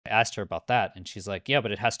asked her about that, and she's like, yeah,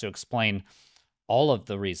 but it has to explain all of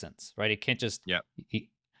the reasons, right? It can't just. Yeah.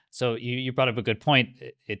 So you brought up a good point.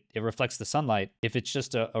 It reflects the sunlight. If it's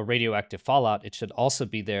just a radioactive fallout, it should also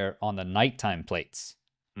be there on the nighttime plates.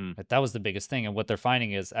 Mm. But that was the biggest thing. And what they're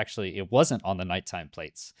finding is actually it wasn't on the nighttime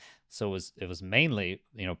plates. So it was mainly,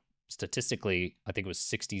 statistically, I think it was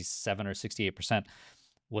 67 or 68%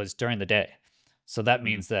 was during the day. So that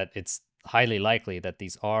means that it's highly likely that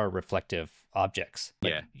these are reflective objects.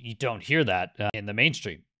 But Yeah. you don't hear that in the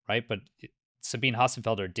mainstream, right? But Sabine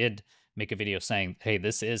Hassenfelder did make a video saying, hey,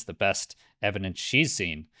 this is the best evidence she's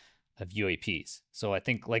seen of UAPs. So I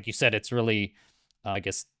think, like you said, it's really, I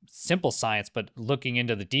guess, simple science, but looking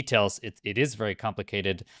into the details, it is very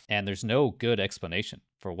complicated, and there's no good explanation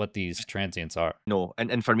for what these transients are. No,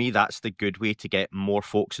 and for me, that's the good way to get more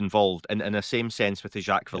folks involved. And in the same sense with the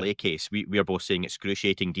Jacques Vallée case, we are both saying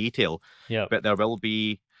excruciating detail, Yeah. but there will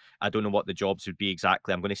be, I don't know what the jobs would be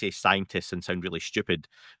exactly. I'm going to say scientists and sound really stupid,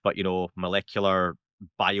 but molecular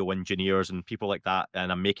bioengineers and people like that,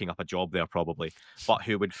 and I'm making up a job there probably, but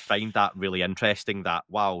who would find that really interesting, that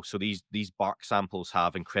wow, so these bark samples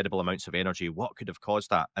have incredible amounts of energy. What could have caused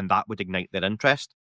that? And that would ignite their interest.